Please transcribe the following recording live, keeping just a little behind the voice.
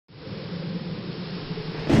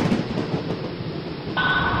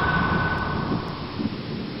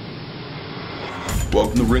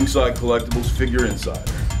Welcome to Ringside Collectibles Figure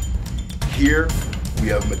Insider. Here we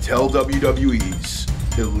have Mattel WWE's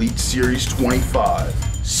Elite Series 25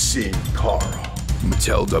 Sin Cara.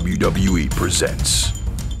 Mattel WWE presents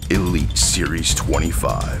Elite Series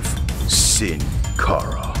 25 Sin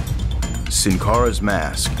Cara. Sin Cara's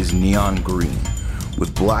mask is neon green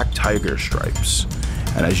with black tiger stripes,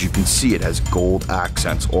 and as you can see, it has gold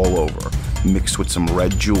accents all over, mixed with some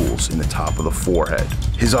red jewels in the top of the forehead.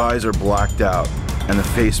 His eyes are blacked out, and the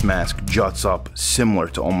face mask juts up, similar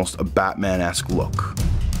to almost a Batman-esque look.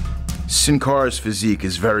 Sin Cara's physique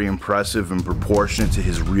is very impressive and proportionate to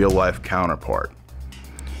his real-life counterpart.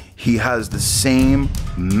 He has the same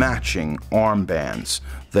matching armbands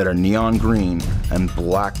that are neon green and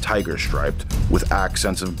black tiger striped with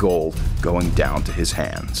accents of gold going down to his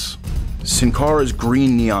hands. Sin Cara's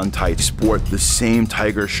green neon tights sport the same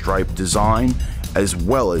tiger stripe design as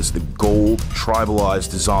well as the gold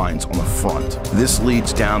tribalized designs on the front. This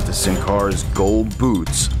leads down to Sin Cara's gold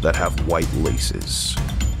boots that have white laces.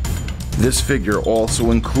 This figure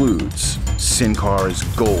also includes Sin Cara's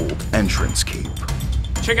gold entrance cape.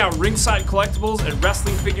 Check out Ringside Collectibles at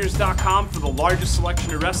WrestlingFigures.com for the largest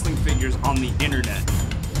selection of wrestling figures on the internet.